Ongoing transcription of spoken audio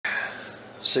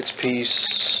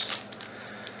6-piece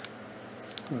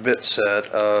bit set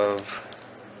of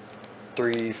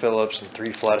 3 Phillips and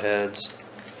 3 flatheads.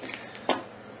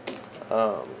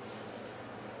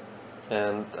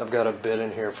 And I've got a bit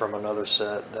in here from another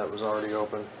set that was already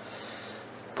open.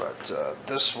 But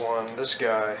this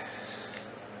guy,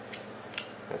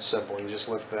 it's simple. You just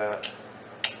lift that,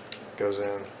 goes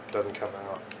in, doesn't come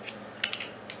out.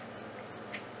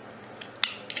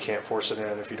 You can't force it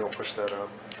in if you don't push that up.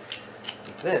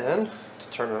 And then, to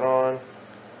turn it on,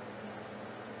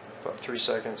 about 3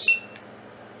 seconds,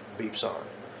 beeps on.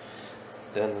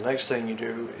 Then the next thing you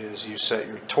do is you set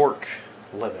your torque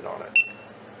limit on it.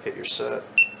 Hit your set.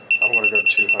 I'm going to go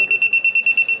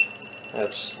 200.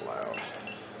 That's loud.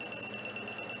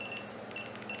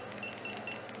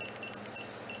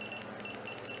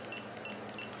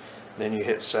 Then you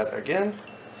hit set again.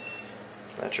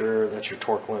 That's your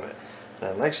torque limit.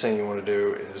 Now the next thing you want to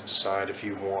do is decide if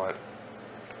you want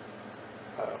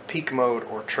peak mode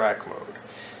or track mode.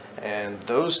 And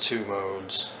those two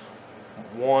modes,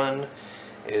 one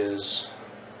is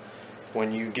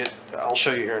when you get, I'll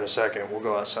show you here in a second, we'll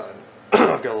go outside.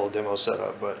 I've got a little demo set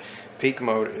up, but peak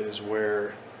mode is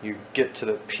where you get to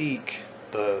the peak,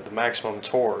 the maximum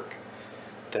torque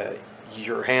that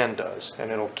your hand does,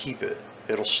 and it'll keep it,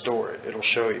 it'll store it, it'll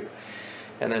show you.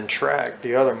 And then track,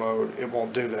 the other mode, it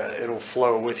won't do that, it'll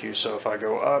flow with you. So if I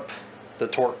go up, the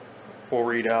torque will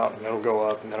read out and it'll go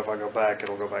up, and then if I go back,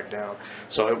 it'll go back down.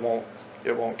 So it won't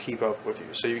keep up with you.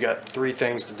 So you've got 3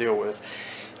 things to deal with.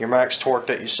 Your max torque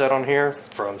that you set on here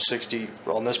from 60,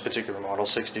 well, on this particular model,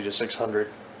 60 to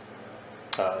 600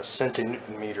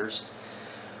 centinewton meters.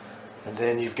 And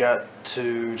then you've got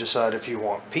to decide if you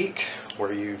want peak,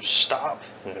 where you stop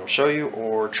and it'll show you,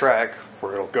 or track,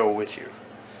 where it'll go with you.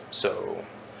 So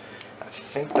I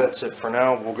think that's it for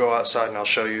now. We'll go outside and I'll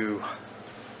show you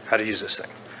how to use this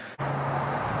thing.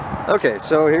 Okay,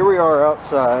 so here we are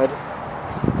outside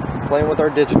playing with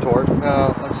our Digitorque.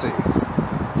 Now, let's see.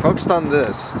 Focused on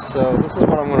this. So this is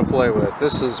what I'm going to play with.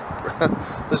 This is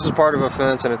this is part of a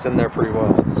fence and it's in there pretty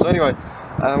well. So anyway,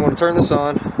 I'm going to turn this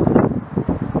on.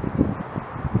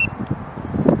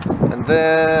 And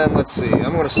then, let's see,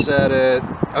 I'm going to set it,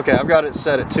 okay, I've got it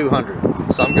set at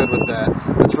 200, so I'm good with that.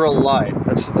 That's real light,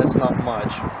 that's not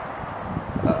much.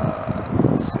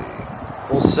 Let's see,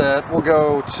 we'll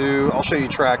go to, I'll show you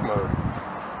track mode.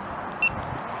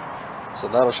 So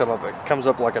that'll show up, it comes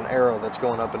up like an arrow that's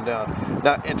going up and down.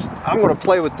 Now, I'm going to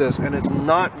play with this, and it's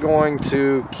not going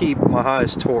to keep my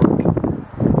highest torque.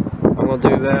 I'm going to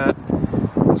do that,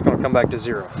 it's going to come back to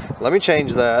 0. Let me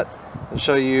change that and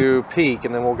show you peak,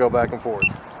 and then we'll go back and forth.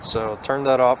 So turn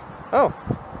that off. Oh,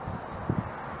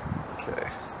 okay,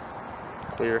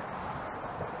 clear.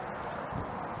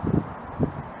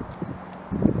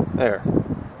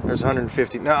 There's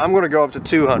 150. Now I'm going to go up to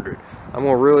 200. I'm going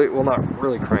to really, well, not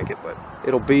really crank it, but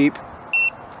it'll beep.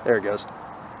 There it goes.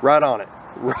 Right on it.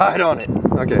 Right on it.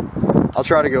 Okay, I'll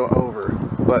try to go over,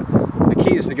 but the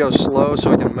key is to go slow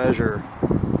so I can measure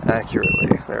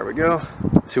accurately. There we go.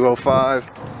 205.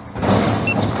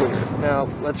 It's clear. Now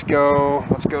let's go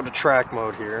to track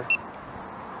mode here.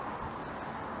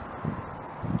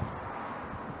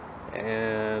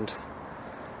 And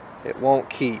it won't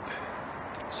keep.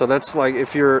 So that's like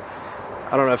if you're,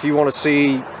 I don't know, if you want to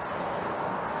see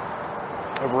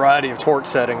a variety of torque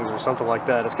settings or something like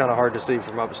that, it's kind of hard to see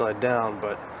from upside down,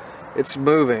 but it's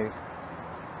moving.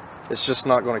 It's just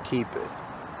not going to keep it.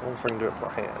 I wonder if I can do it with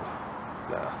my hand.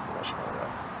 No, I'm not sure about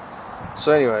that.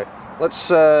 So anyway, let's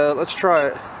try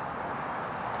it.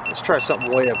 Let's try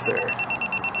something way up there.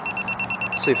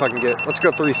 Let's see if I can get, let's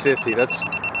go 350. There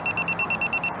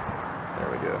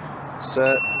we go.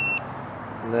 Set.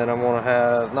 And then I want to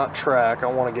have, not track, I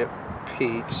want to get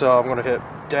peak. So I'm going to hit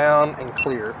down and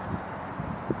clear.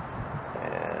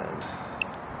 And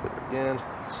clear again.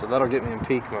 So that'll get me in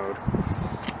peak mode.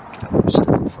 Let me step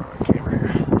in front of the camera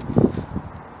here.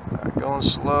 Alright, going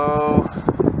slow.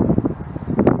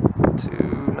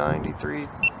 293.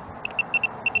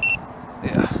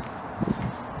 Yeah.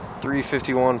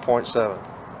 351.7.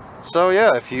 So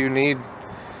yeah, if you need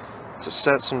to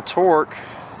set some torque,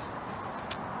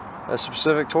 a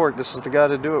specific torque, this is the guy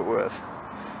to do it with.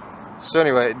 So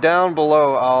anyway, down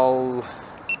below I'll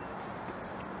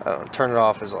turn it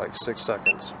off as like 6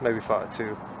 seconds, maybe 5,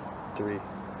 2, 3,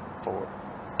 4,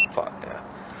 5, yeah.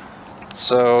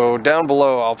 So down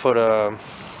below I'll put a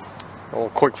little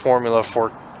quick formula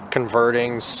for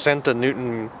converting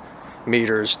centinewton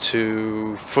meters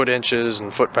to foot inches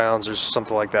and foot pounds or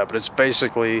something like that, but it's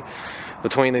basically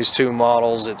between these two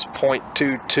models, it's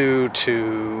 0.22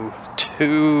 to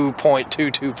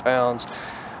 2.22 pounds,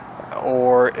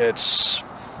 or it's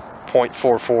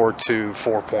 0.44 to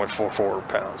 4.44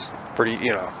 pounds. Pretty,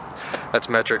 you know, that's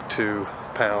metric to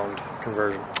pound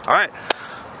conversion. All right,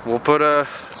 we'll put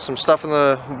some stuff in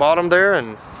the bottom there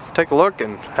and take a look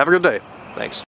and have a good day. Thanks.